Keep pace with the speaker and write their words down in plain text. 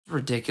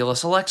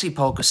Ridiculous. Alexei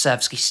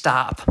Pokusevski,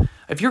 stop.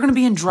 If you're going to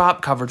be in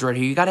drop coverage right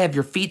here, you got to have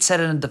your feet set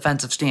in a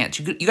defensive stance.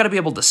 You got to be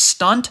able to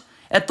stunt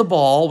at the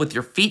ball with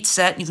your feet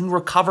set, and you can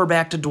recover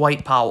back to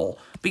Dwight Powell.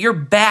 But you're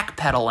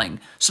backpedaling.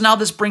 So now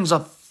this brings a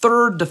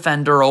third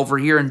defender over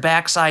here and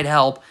backside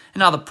help, and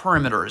now the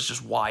perimeter is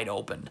just wide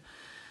open.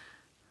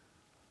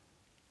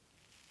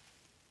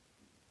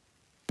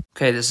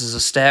 Okay, this is a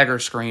stagger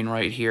screen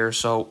right here,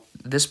 so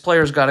this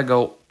player's got to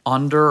go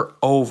under,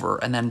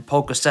 over, and then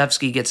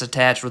Pokusevski gets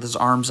attached with his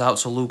arms out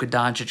so Luka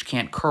Doncic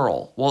can't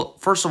curl. Well,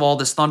 first of all,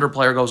 this Thunder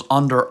player goes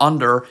under,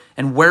 under,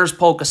 and where's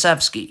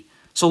Pokusevski?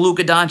 So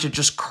Luka Doncic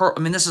just curl. I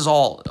mean, this is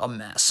all a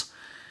mess.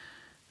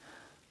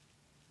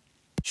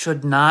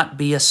 Should not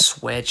be a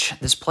switch.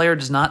 This player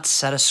does not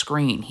set a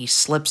screen. He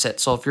slips it.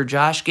 So if you're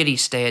Josh Giddey,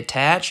 stay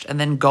attached and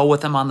then go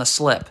with him on the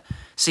slip.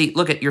 See,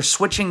 look at, you're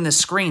switching the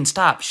screen.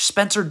 Stop.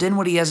 Spencer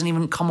Dinwiddie hasn't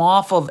even come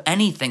off of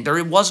anything.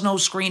 There was no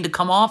screen to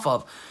come off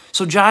of.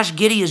 So Josh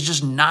Giddey is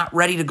just not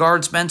ready to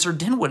guard Spencer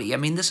Dinwiddie. I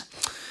mean, this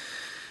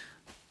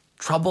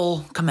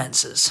trouble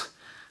commences.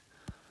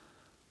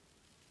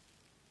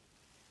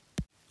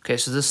 Okay,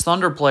 so this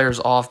Thunder player's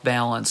off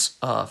balance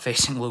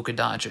facing Luka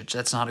Doncic.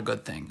 That's not a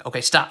good thing.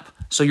 Okay, stop.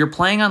 So you're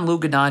playing on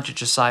Luka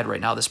Doncic's side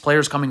right now. This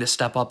player's coming to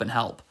step up and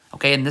help.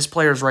 Okay, and this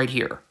player's right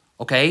here.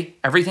 Okay,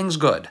 everything's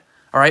good.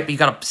 All right, but you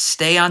got to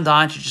stay on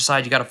Doncic's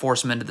side. You got to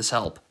force him into this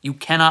help. You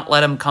cannot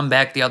let him come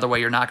back the other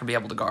way. You're not going to be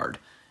able to guard.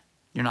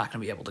 You're not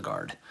going to be able to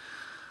guard.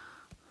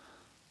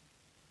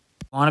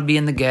 You want to be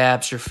in the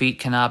gaps. Your feet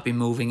cannot be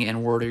moving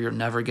inward or you'll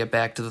never get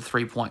back to the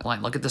three-point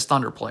line. Look at this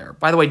Thunder player.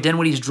 By the way,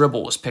 Dinwiddie's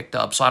dribble was picked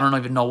up, so I don't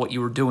even know what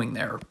you were doing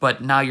there.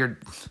 But now you're...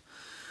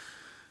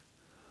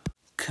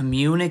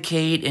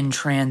 Communicate in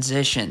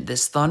transition.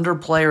 This Thunder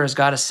player has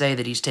got to say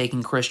that he's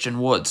taking Christian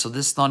Wood. So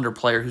this Thunder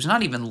player, who's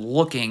not even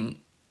looking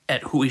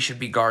at who he should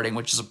be guarding,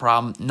 which is a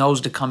problem, knows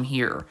to come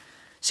here.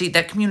 See,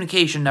 that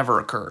communication never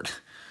occurred.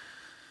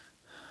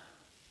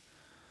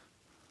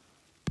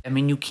 I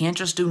mean, you can't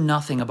just do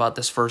nothing about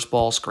this first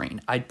ball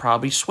screen. I'd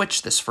probably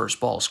switch this first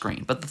ball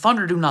screen, but the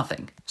Thunder do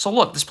nothing. So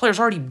look, this player's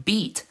already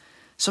beat.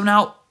 So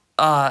now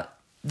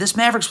this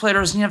Mavericks player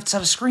doesn't even have to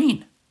set a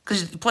screen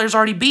because the player's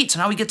already beat. So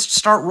now he gets to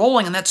start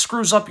rolling, and that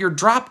screws up your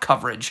drop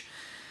coverage.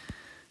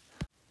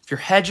 If you're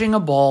hedging a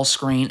ball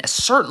screen,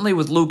 certainly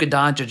with Luka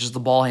Doncic as the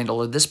ball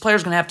handler, this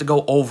player's going to have to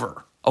go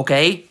over,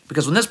 okay?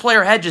 Because when this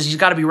player hedges, he's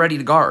got to be ready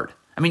to guard.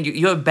 I mean,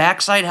 you have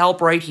backside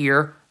help right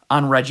here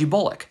on Reggie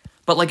Bullock.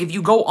 But, like, if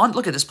you go on,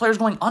 look at this player's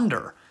going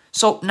under.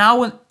 So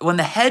now when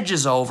the hedge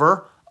is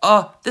over,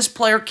 this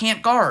player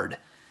can't guard.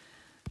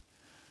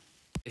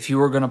 If you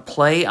were going to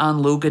play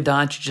on Luka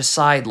Doncic's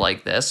side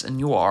like this, and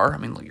you are, I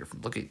mean,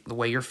 look at the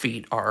way your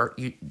feet are,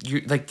 you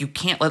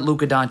can't let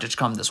Luka Doncic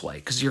come this way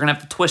because you're going to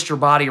have to twist your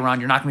body around.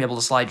 You're not going to be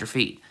able to slide your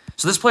feet.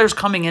 So this player's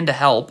coming in to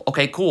help.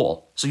 Okay,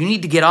 cool. So you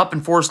need to get up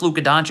and force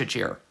Luka Doncic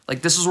here.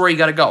 Like, this is where you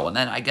got to go. And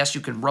then I guess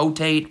you can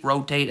rotate,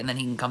 and then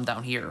he can come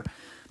down here.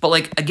 But,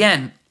 like,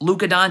 again,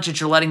 Luka Doncic,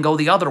 you're letting go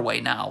the other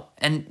way now.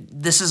 And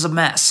this is a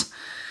mess.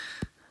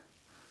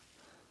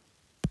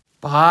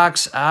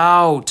 Box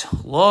out.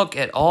 Look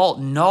at all.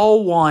 No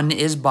one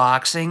is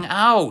boxing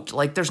out.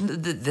 Like,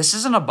 this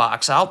isn't a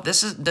box out.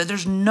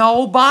 There's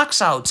no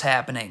box outs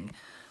happening.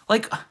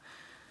 Like,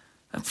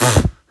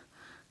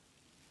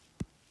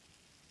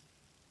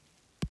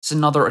 it's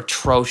another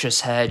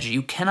atrocious hedge.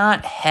 You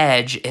cannot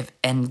hedge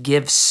and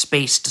give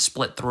space to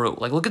split through.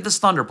 Like, look at this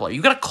Thunder player.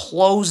 You got to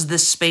close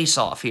this space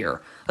off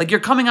here. Like,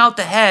 you're coming out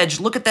the hedge.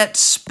 Look at that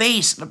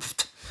space.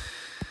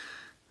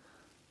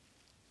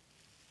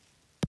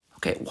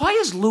 Okay, why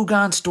is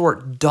Lugan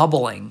Stort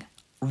doubling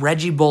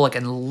Reggie Bullock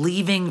and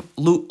leaving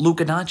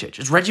Luka Doncic?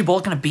 Is Reggie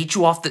Bullock going to beat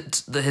you off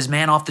his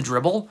man off the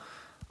dribble?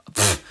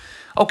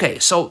 Okay,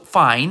 so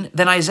fine.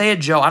 Then Isaiah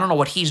Joe, I don't know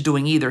what he's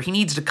doing either. He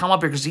needs to come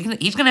up here because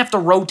he's going to have to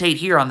rotate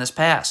here on this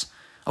pass.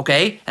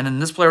 Okay? And then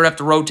this player would have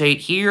to rotate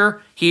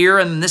here,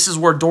 and this is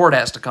where Dort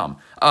has to come.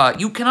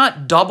 You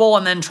cannot double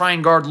and then try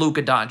and guard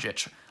Luka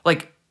Doncic.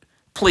 Like,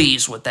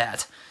 please with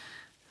that.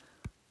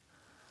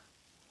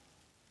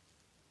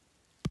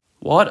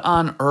 What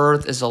on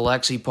earth is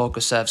Alexei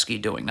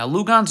Pokusevski doing? Now,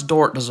 Lugan's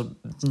Dort does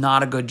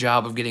not a good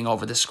job of getting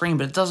over the screen,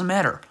 but it doesn't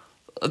matter.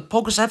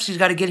 Pokusevski's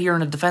got to get here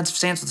in a defensive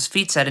stance with his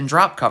feet set in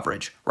drop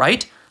coverage,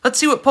 right? Let's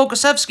see what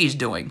Pokusevski's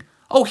doing.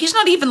 Oh, he's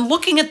not even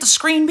looking at the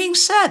screen being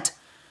set.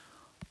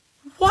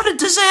 What a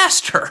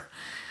disaster.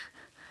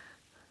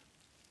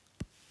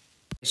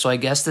 So I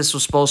guess this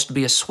was supposed to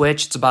be a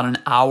switch. It's about an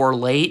hour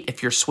late.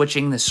 If you're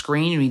switching the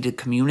screen, you need to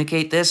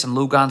communicate this, and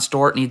Lugan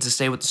Stort needs to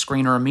stay with the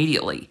screener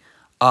immediately.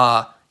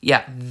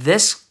 Yeah,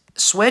 this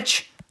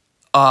switch,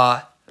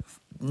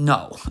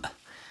 no.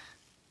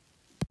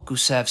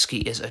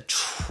 Pokusevski is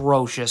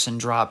atrocious in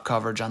drop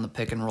coverage on the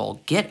pick and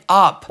roll. Get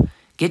up.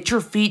 Get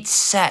your feet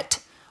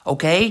set,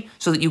 okay?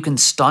 So that you can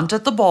stunt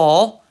at the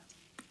ball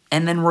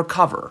and then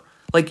recover.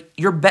 Like,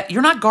 you're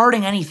not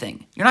guarding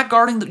anything. You're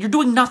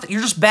doing nothing.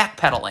 You're just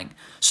backpedaling.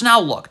 So now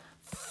look,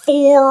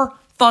 4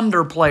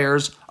 Thunder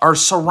players are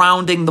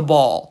surrounding the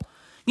ball.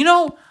 You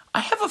know,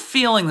 I have a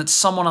feeling that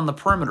someone on the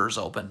perimeter is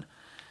open.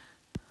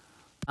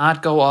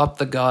 Not go up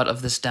the gut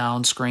of this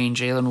down screen.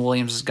 Jalen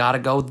Williams has got to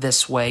go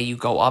this way. You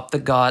go up the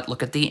gut.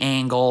 Look at the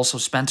angle. So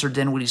Spencer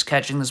Dinwiddie's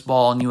catching this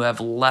ball, and you have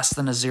less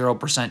than a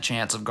 0%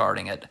 chance of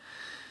guarding it.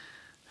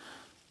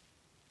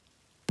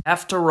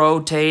 Have to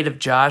rotate if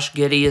Josh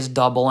Giddey is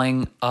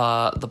doubling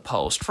the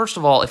post. First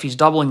of all, if he's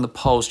doubling the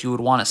post, you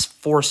would want to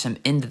force him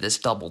into this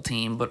double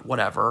team, but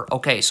whatever.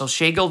 Okay, so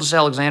Shai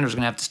Gilgeous-Alexander is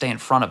going to have to stay in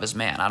front of his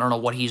man. I don't know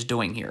what he's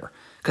doing here.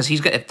 Because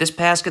if this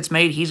pass gets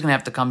made, he's going to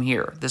have to come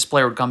here. This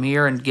player would come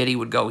here, and Giddey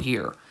would go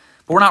here.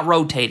 But we're not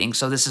rotating,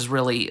 so this is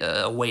really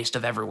a waste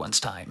of everyone's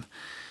time.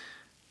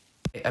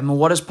 I mean,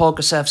 what is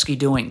Pokusevski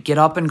doing? Get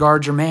up and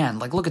guard your man.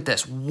 Like, look at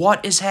this.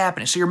 What is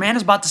happening? So your man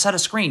is about to set a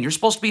screen. You're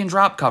supposed to be in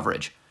drop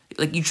coverage.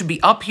 Like, you should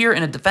be up here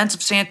in a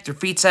defensive stance with your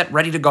feet set,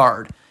 ready to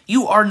guard.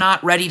 You are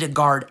not ready to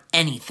guard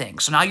anything.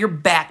 So now you're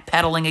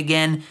backpedaling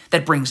again.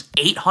 That brings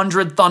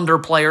 800 Thunder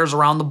players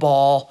around the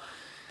ball.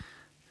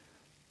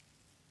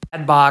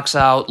 Box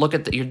out. Look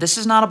at this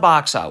is not a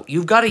box out.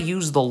 You've got to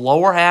use the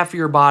lower half of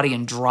your body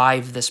and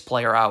drive this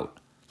player out.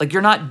 Like,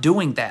 you're not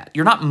doing that.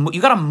 You got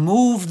to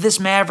move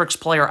this Mavericks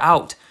player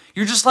out.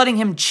 You're just letting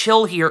him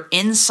chill here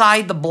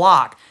inside the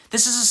block.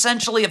 This is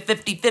essentially a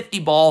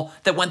 50-50 ball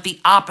that went the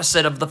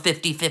opposite of the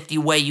 50-50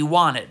 way you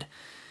wanted.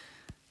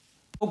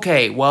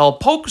 Okay, well,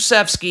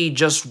 Pokusevski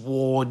just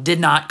did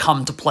not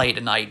come to play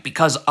tonight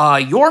because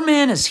your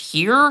man is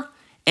here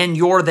and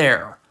you're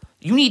there.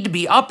 You need to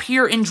be up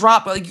here in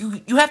drop.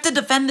 You have to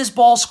defend this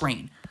ball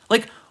screen.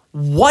 Like,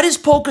 what is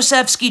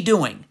Pokusevski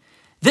doing?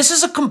 This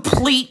is a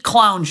complete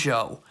clown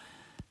show.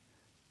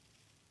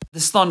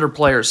 This Thunder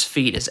player's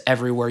feet is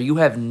everywhere. You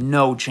have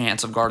no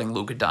chance of guarding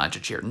Luka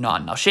Doncic here.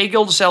 None. Now, Shai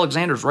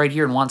Gilgeous-Alexander's right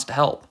here and wants to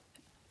help.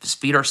 If his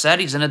feet are set,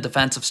 he's in a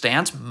defensive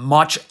stance,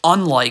 much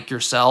unlike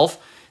yourself,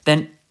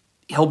 then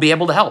he'll be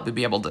able to help. He'll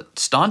be able to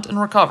stunt and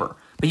recover.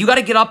 But you got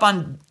to get up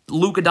on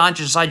Luka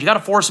Doncic's side. You got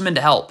to force him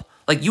into help.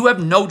 Like, you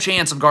have no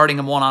chance of guarding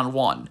him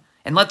one-on-one.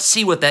 And let's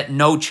see what that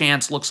no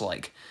chance looks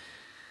like.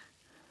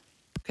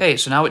 Okay,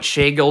 so now it's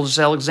Shai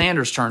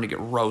Gilgeous-Alexander's turn to get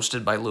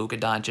roasted by Luka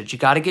Doncic. You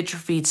got to get your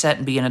feet set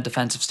and be in a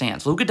defensive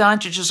stance. Luka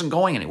Doncic isn't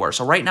going anywhere,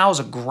 so right now is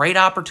a great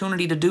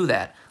opportunity to do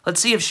that.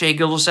 Let's see if Shai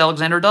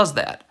Gilgeous-Alexander does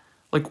that.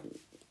 Like,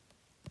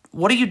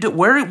 what do you do?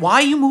 Why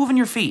are you moving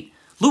your feet?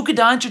 Luka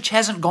Doncic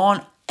hasn't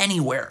gone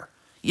anywhere,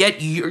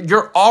 yet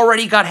you're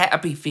already got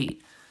happy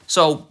feet.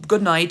 So,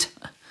 good night.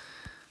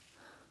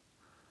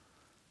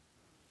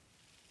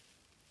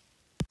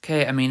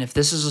 Okay, I mean, if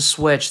this is a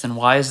switch, then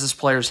why is this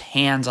player's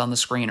hands on the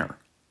screener?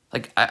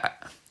 Like,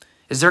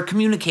 is there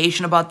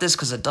communication about this?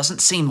 Because it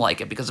doesn't seem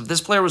like it. Because if this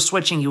player was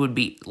switching, he would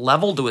be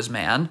level to his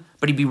man,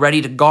 but he'd be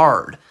ready to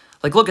guard.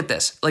 Like, look at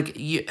this. Like,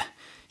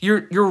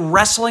 you're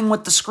wrestling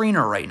with the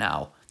screener right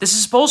now. This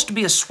is supposed to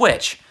be a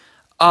switch.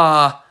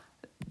 Yeah,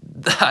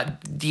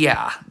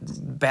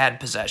 bad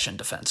possession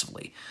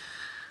defensively.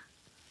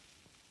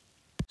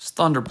 This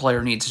Thunder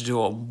player needs to do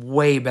a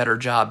way better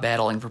job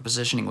battling for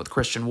positioning with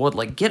Christian Wood.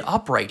 Like, get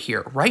up right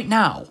here, right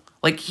now.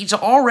 Like, he's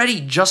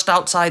already just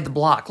outside the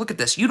block. Look at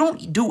this. You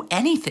don't do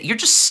anything. You're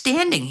just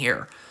standing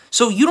here.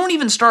 So you don't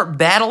even start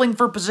battling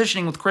for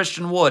positioning with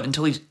Christian Wood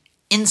until he's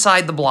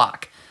inside the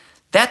block.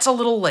 That's a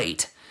little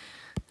late.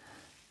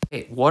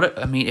 Okay,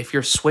 if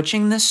you're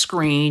switching this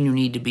screen, you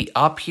need to be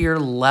up here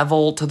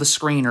level to the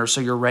screener so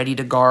you're ready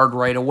to guard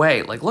right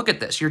away. Like, look at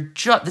this.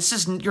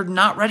 You're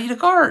not ready to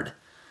guard.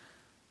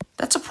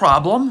 That's a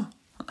problem.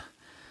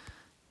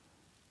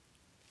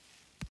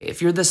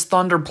 If you're this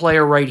Thunder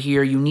player right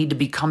here, you need to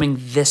be coming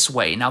this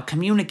way. Now,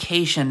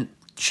 communication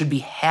should be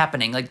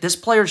happening. Like, this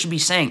player should be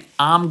saying,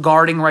 I'm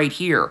guarding right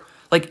here.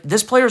 Like,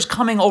 this player's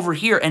coming over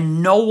here,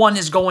 and no one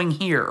is going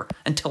here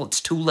until it's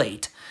too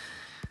late.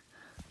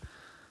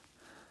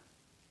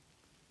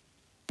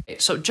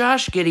 So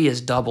Josh Giddey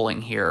is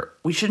doubling here.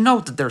 We should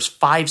note that there's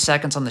 5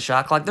 seconds on the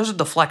shot clock. There's a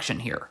deflection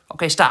here.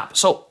 Okay, stop.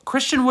 So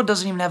Christian Wood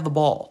doesn't even have the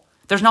ball.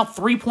 There's now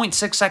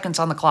 3.6 seconds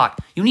on the clock.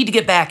 You need to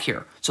get back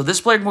here. So this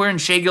player wearing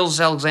Shai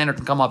Gilgeous-Alexander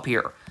can come up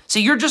here.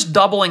 See, you're just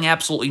doubling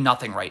absolutely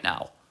nothing right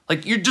now.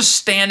 Like, you're just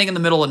standing in the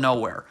middle of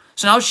nowhere.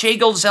 So now Shai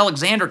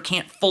Gilgeous-Alexander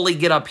can't fully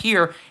get up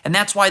here, and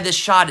that's why this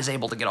shot is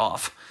able to get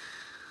off.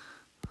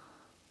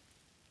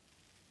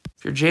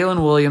 If you're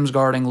Jalen Williams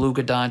guarding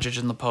Luka Doncic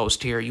in the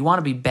post here, you want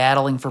to be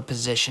battling for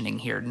positioning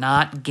here,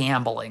 not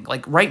gambling.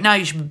 Like, right now,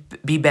 you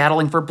should be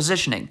battling for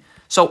positioning.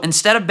 So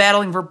instead of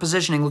battling for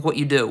positioning, look what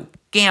you do.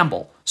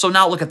 Gamble. So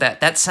now look at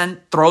that. That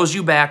throws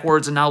you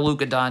backwards, and now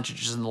Luka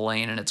Doncic is in the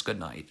lane, and it's good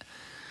night.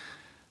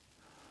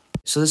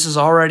 So this is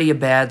already a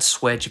bad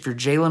switch. If you're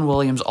Jalen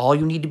Williams, all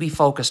you need to be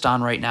focused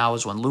on right now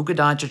is when Luka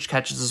Doncic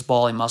catches this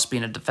ball, he must be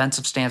in a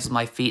defensive stance with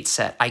my feet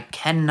set. I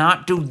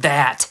cannot do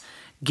that.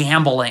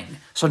 Gambling.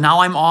 So now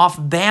I'm off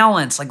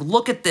balance. Like,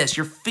 look at this.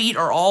 Your feet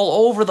are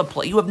all over the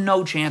place. You have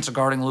no chance of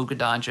guarding Luka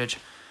Doncic.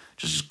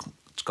 Just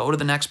let's go to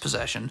the next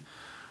possession.